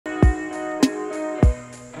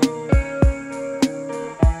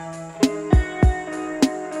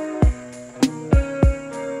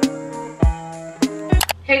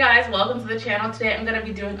guys, welcome to the channel. Today I'm going to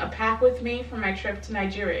be doing a pack with me for my trip to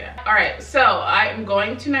Nigeria. Alright, so I am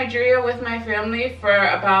going to Nigeria with my family for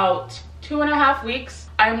about 2.5 weeks.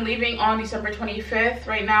 I'm leaving on December 25th.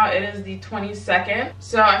 Right now it is the 22nd.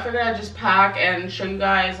 So I figured I'd just pack and show you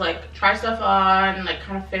guys, like, try stuff on, like,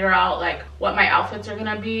 kind of figure out, like, what my outfits are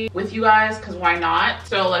gonna be with you guys, because why not?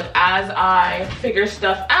 So, like, as I figure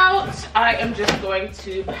stuff out, I am just going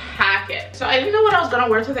to pack it. So I didn't know what I was gonna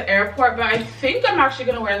wear to the airport, but I think I'm actually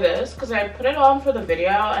gonna wear this because I put it on for the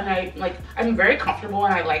video and I'm very comfortable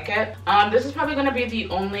and I like it. This is probably gonna be the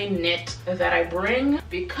only knit that I bring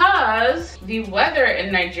because the weather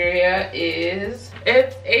in Nigeria it's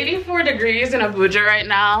 84 degrees in Abuja right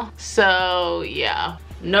now. So yeah,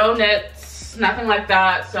 no knits, nothing like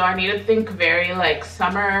that. So I need to think very like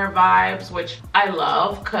summer vibes, which I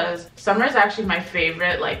love because summer is actually my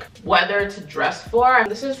favorite like weather to dress for.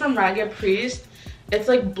 This is from Ragged Priest. It's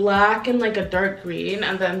like black and like a dark green,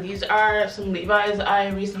 and then these are some Levi's I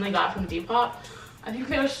recently got from Depop. I think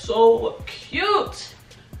they're so cute.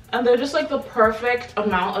 And they're just like the perfect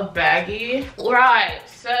amount of baggy. Right,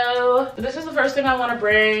 so this is the first thing I want to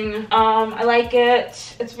bring. I like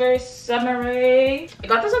it. It's very summery. I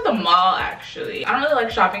got this at the mall actually. I don't really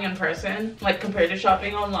like shopping in person, like compared to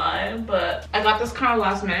shopping online, but I got this kind of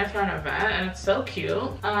last minute for an event and it's so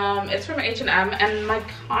cute. It's from H&M, and my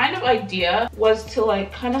kind of idea was to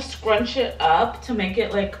like kind of scrunch it up to make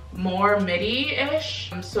it like more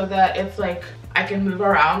midi-ish so that it's like I can move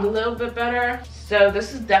around a little bit better. So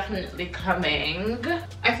this is definitely coming.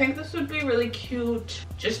 I think this would be really cute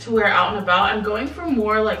just to wear out and about. I'm going for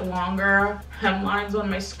more like longer hemlines on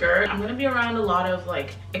my skirt. I'm gonna be around a lot of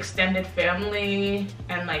like extended family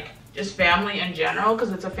and like just family in general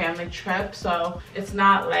because it's a family trip, so it's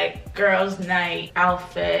not like girls night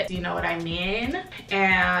outfit, you know what I mean?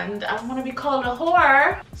 And I don't want to be called a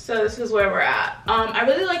whore, so this is where we're at. I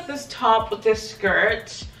really like this top with this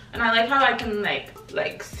skirt, and I like how I can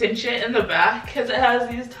like cinch it in the back because it has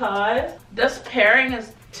these ties. This pairing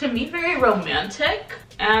is to me very romantic,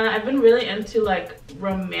 and I've been really into like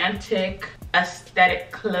romantic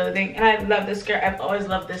aesthetic clothing, and I love this skirt. I've always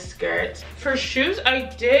loved this skirt. For shoes,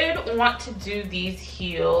 I did want to do these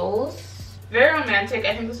heels. Very romantic.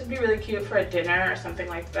 I think this would be really cute for a dinner or something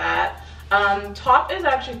like that. Top is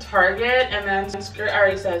actually Target, and then skirt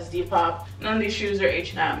already says Depop, and then these shoes are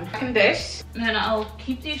H&M. And this, and then I'll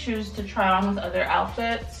keep these shoes to try on with other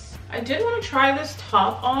outfits. I did want to try this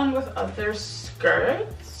top on with other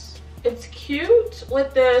skirts. It's cute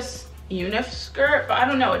with this unif skirt, but I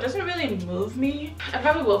don't know, it doesn't really move me. I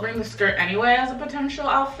probably will bring the skirt anyway as a potential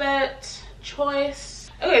outfit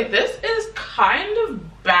choice. Okay, this is kind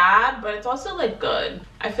of bad, but it's also like good.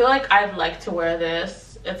 I feel like I'd like to wear this.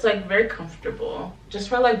 It's like very comfortable just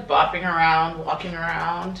for like bopping around, walking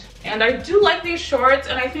around. And I do like these shorts,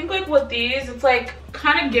 and I think like with these it's like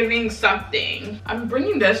kind of giving something. I'm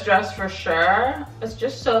bringing this dress for sure. It's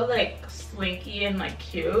just so like slinky and like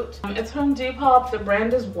cute. It's from Depop. The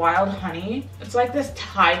brand is Wild Honey. It's like this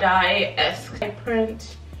tie-dye-esque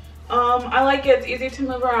print. I like it. It's easy to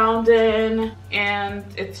move around in, and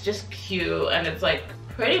it's just cute, and it's like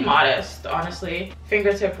pretty modest, honestly.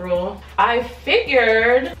 Fingertip rule. I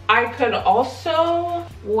figured I could also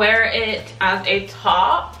wear it as a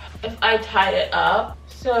top if I tied it up.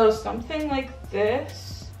 So something like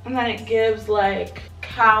this, and then it gives like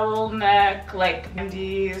cowl neck, like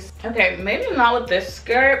these. Okay, maybe not with this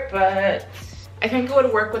skirt, but I think it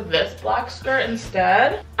would work with this black skirt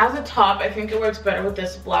instead. As a top, I think it works better with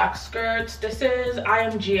this black skirt. This is I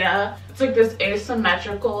Am Gia. It's like this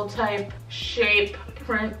asymmetrical type shape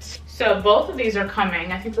print. So both of these are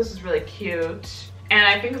coming. I think this is really cute. And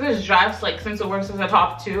I think this dress, like since it works as a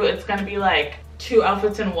top too, it's gonna be like 2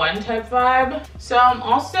 outfits in 1 type vibe. So I'm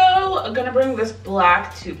also gonna bring this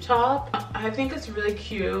black tube top. I think it's really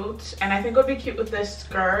cute, and I think it would be cute with this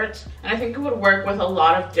skirt, and I think it would work with a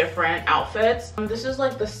lot of different outfits. This is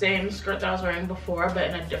like the same skirt that I was wearing before, but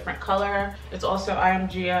in a different color. It's also I Am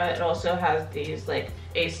Gia. It also has these like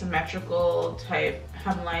asymmetrical type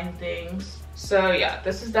hemline things. So yeah,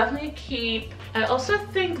 this is definitely a keep. I also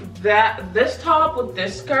think that this top with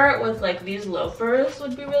this skirt with like these loafers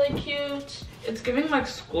would be really cute. It's giving like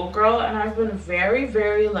schoolgirl, and I've been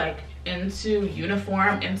very like into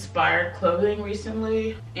uniform inspired clothing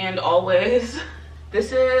recently and always.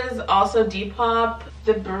 This is also Depop.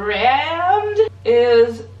 The brand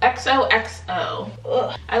is XOXO.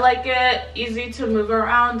 Ugh. I like it, easy to move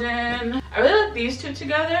around in. I really like these two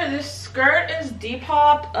together. This skirt is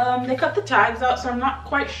Depop. They cut the tags out, so I'm not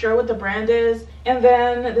quite sure what the brand is. And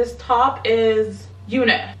then this top is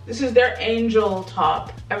Unit. This is their angel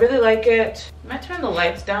top. I really like it. I might turn the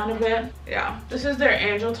lights down a bit. Yeah, this is their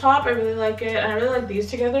angel top. I really like it, and I really like these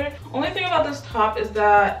together. Only thing about this top is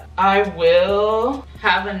that I will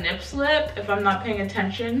have a nip slip if I'm not paying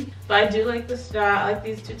attention, but I do like the style. I like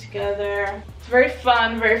these two together. It's very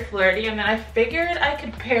fun, very flirty. And then I figured I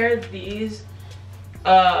could pair these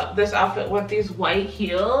this outfit with these white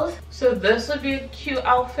heels. So this would be a cute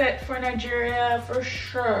outfit for Nigeria for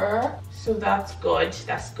sure. So that's good,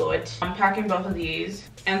 that's good. I'm packing both of these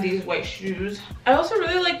and these white shoes. I also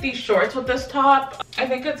really like these shorts with this top. I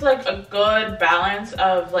think it's like a good balance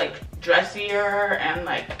of like dressier and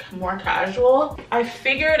like more casual. I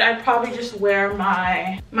figured I'd probably just wear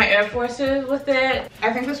my Air Forces with it.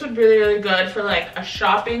 I think this would be really good for like a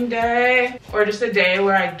shopping day or just a day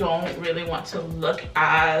where I don't really want to look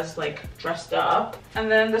as like dressed up.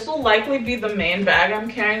 And then this will likely be the main bag I'm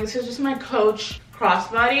carrying. This is just my Coach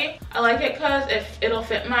crossbody. I like it because it'll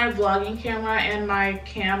fit my vlogging camera and my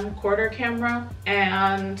camcorder camera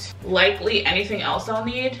and likely anything else I'll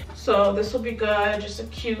need. So this will be good, just a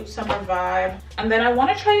cute summer vibe. And then I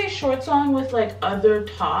want to try these shorts on with like other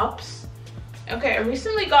tops. Okay, I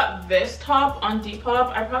recently got this top on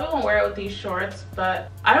Depop. I probably won't wear it with these shorts,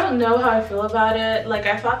 but I don't know how I feel about it. Like,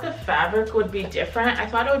 I thought the fabric would be different. I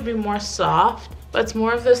thought it would be more soft, but it's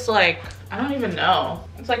more of this like, I don't even know.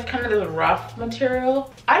 It's like kind of this rough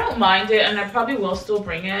material. I don't mind it, and I probably will still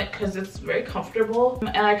bring it because it's very comfortable.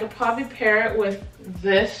 And I could probably pair it with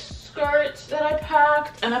this skirt that I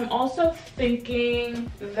packed. And I'm also thinking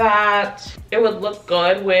that it would look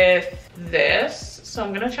good with this. So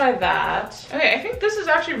I'm gonna try that. Okay, I think this is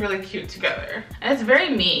actually really cute together. And it's very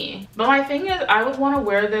me. But my thing is, I would want to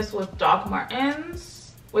wear this with Doc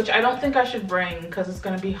Martens, which I don't think I should bring because it's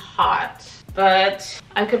gonna be hot. But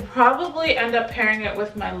I could probably end up pairing it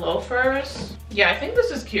with my loafers. Yeah, I think this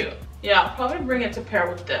is cute. Yeah, I'll probably bring it to pair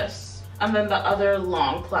with this. And then the other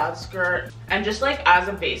long plaid skirt. And just like as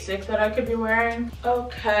a basic that I could be wearing.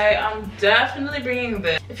 Okay, I'm definitely bringing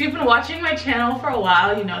this. If you've been watching my channel for a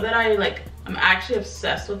while, you know that I'm actually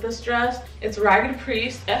obsessed with this dress. It's Ragged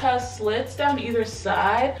Priest. It has slits down either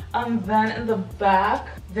side. And then in the back,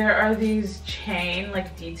 there are these chain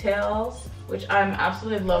like details, which I'm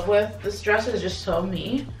absolutely in love with. This dress is just so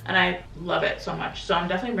me, and I love it so much. So I'm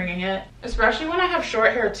definitely bringing it, especially when I have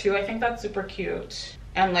short hair too. I think that's super cute.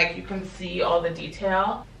 And like you can see all the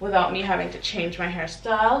detail without me having to change my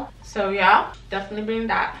hairstyle. So yeah, definitely bringing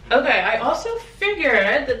that. Okay, I also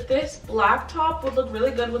figured that this black top would look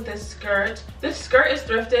really good with this skirt. This skirt is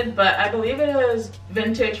thrifted, but I believe it is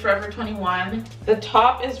vintage Forever 21. The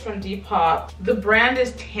top is from Depop. The brand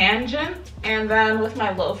is Tangent. And then with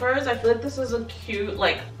my loafers, I feel like this is a cute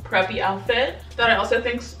like preppy outfit that I also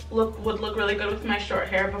think would look really good with my short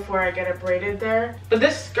hair before I get it braided there. But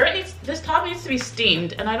this top needs to be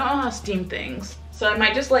steamed, and I don't know how to steam things. So I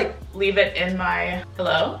might just like leave it in my,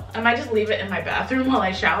 I might just leave it in my bathroom while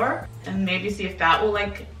I shower and maybe see if that will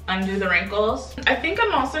like undo the wrinkles. I think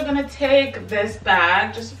I'm also gonna take this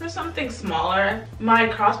bag just for something smaller. My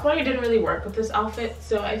crossbody didn't really work with this outfit,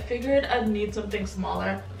 so I figured I'd need something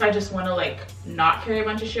smaller if I just want to like not carry a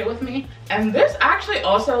bunch of shit with me. And this actually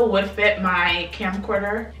also would fit my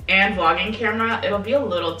camcorder and vlogging camera. It'll be a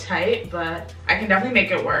little tight, but I can definitely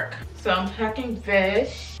make it work. So I'm packing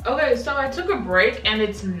this. Okay, so I took a break and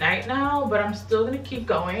it's night now, but I'm still gonna keep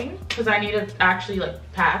going because I need to actually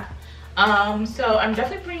like pack. So I'm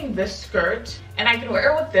definitely bringing this skirt, and I can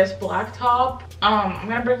wear it with this black top. I'm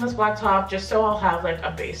gonna bring this black top just so I'll have like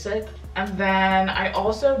a basic. And then I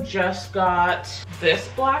also just got this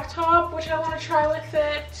black top, which I want to try with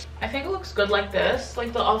it. I think it looks good like this,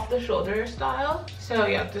 like the off the shoulder style. So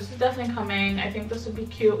yeah, this is definitely coming. I think this would be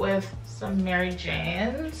cute with some Mary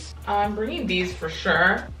Janes. I'm bringing these for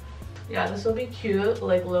sure. Yeah, this will be cute,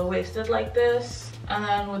 like low-waisted like this. And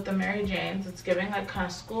then with the Mary Janes, it's giving like kind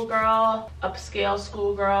of schoolgirl, upscale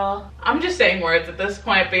schoolgirl. I'm just saying words at this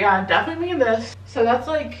point, but yeah, definitely bringing this. So that's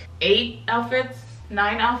like 9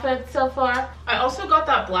 outfits so far. I also got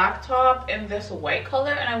that black top in this white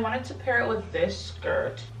color, and I wanted to pair it with this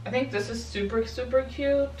skirt. I think this is super, super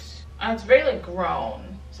cute. And it's very like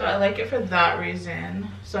grown. So I like it for that reason.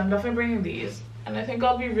 So I'm definitely bringing these. And I think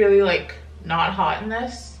I'll be really like not hot in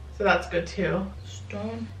this. So that's good too.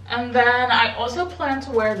 And then I also plan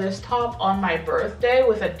to wear this top on my birthday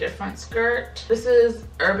with a different skirt. This is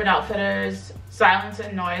Urban Outfitters Silence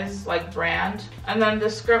and Noise like brand. And then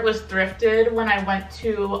this skirt was thrifted when I went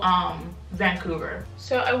to Vancouver.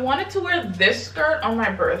 So I wanted to wear this skirt on my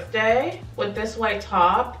birthday with this white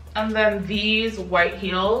top and then these white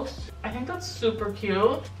heels. I think that's super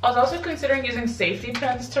cute. I was also considering using safety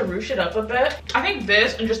pins to ruche it up a bit. I think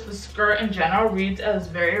this and just the skirt in general reads as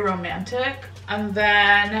very romantic. And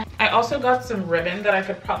then I also got some ribbon that I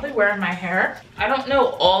could probably wear in my hair. I don't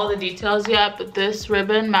know all the details yet, but this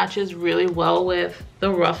ribbon matches really well with the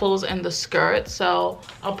ruffles and the skirt. So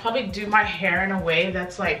I'll probably do my hair in a way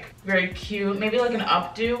that's like very cute. Maybe like an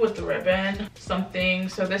updo with the ribbon, something.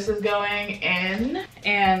 So this is going in,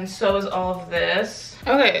 and so is all of this.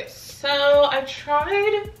 Okay, so I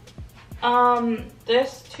tried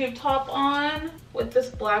this tube top on with this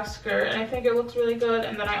black skirt, and I think it looks really good.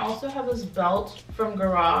 And then I also have this belt from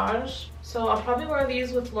Garage, so I'll probably wear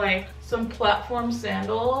these with like some platform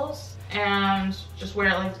sandals and just wear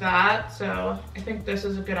it like that. So I think this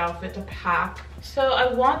is a good outfit to pack. So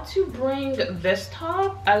I want to bring this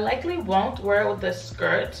top. I likely won't wear it with this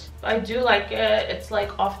skirt, but I do like it. It's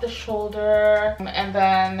like off the shoulder, and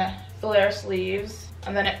then flare sleeves.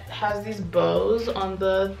 And then it has these bows on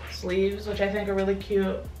the sleeves, which I think are really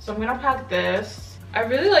cute. So I'm gonna pack this. I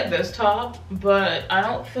really like this top, but I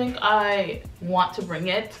don't think I want to bring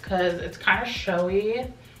it because it's kind of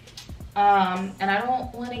showy. And I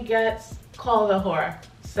don't want to get called a whore.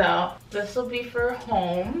 So this will be for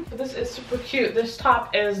home. But this is super cute. This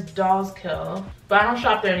top is Dolls Kill, but I don't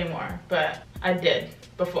shop there anymore, but I did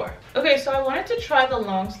before. Okay, so I wanted to try the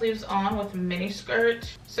long sleeves on with mini skirt.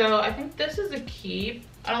 So I think this is a keep.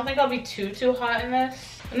 I don't think I'll be too hot in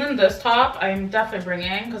this. And then this top I'm definitely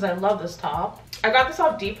bringing because I love this top. I got this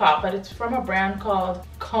off Depop, but it's from a brand called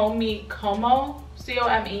Como,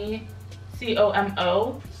 C-O-M-O.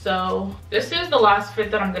 So this is the last fit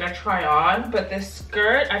that I'm gonna try on, but this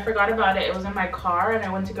skirt, I forgot about it. It was in my car and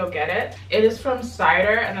I went to go get it. It is from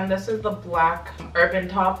Cider, and then this is the black urban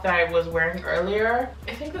top that I was wearing earlier.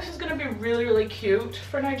 I think this is gonna be really cute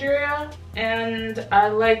for Nigeria, and I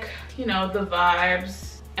like, you know, the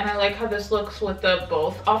vibes, and I like how this looks with the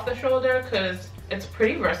both off the shoulder because it's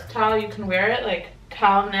pretty versatile. You can wear it like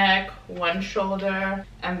cow neck, one shoulder,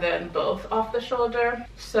 and then both off the shoulder.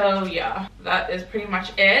 So yeah, that is pretty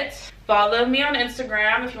much it. Follow me on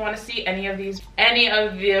Instagram if you want to see any of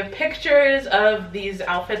the pictures of these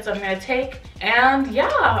outfits I'm gonna take. And yeah,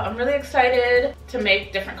 I'm really excited to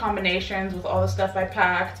make different combinations with all the stuff I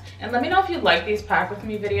packed. And let me know if you like these pack with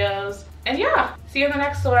me videos. And yeah, see you in the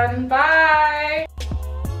next one. Bye.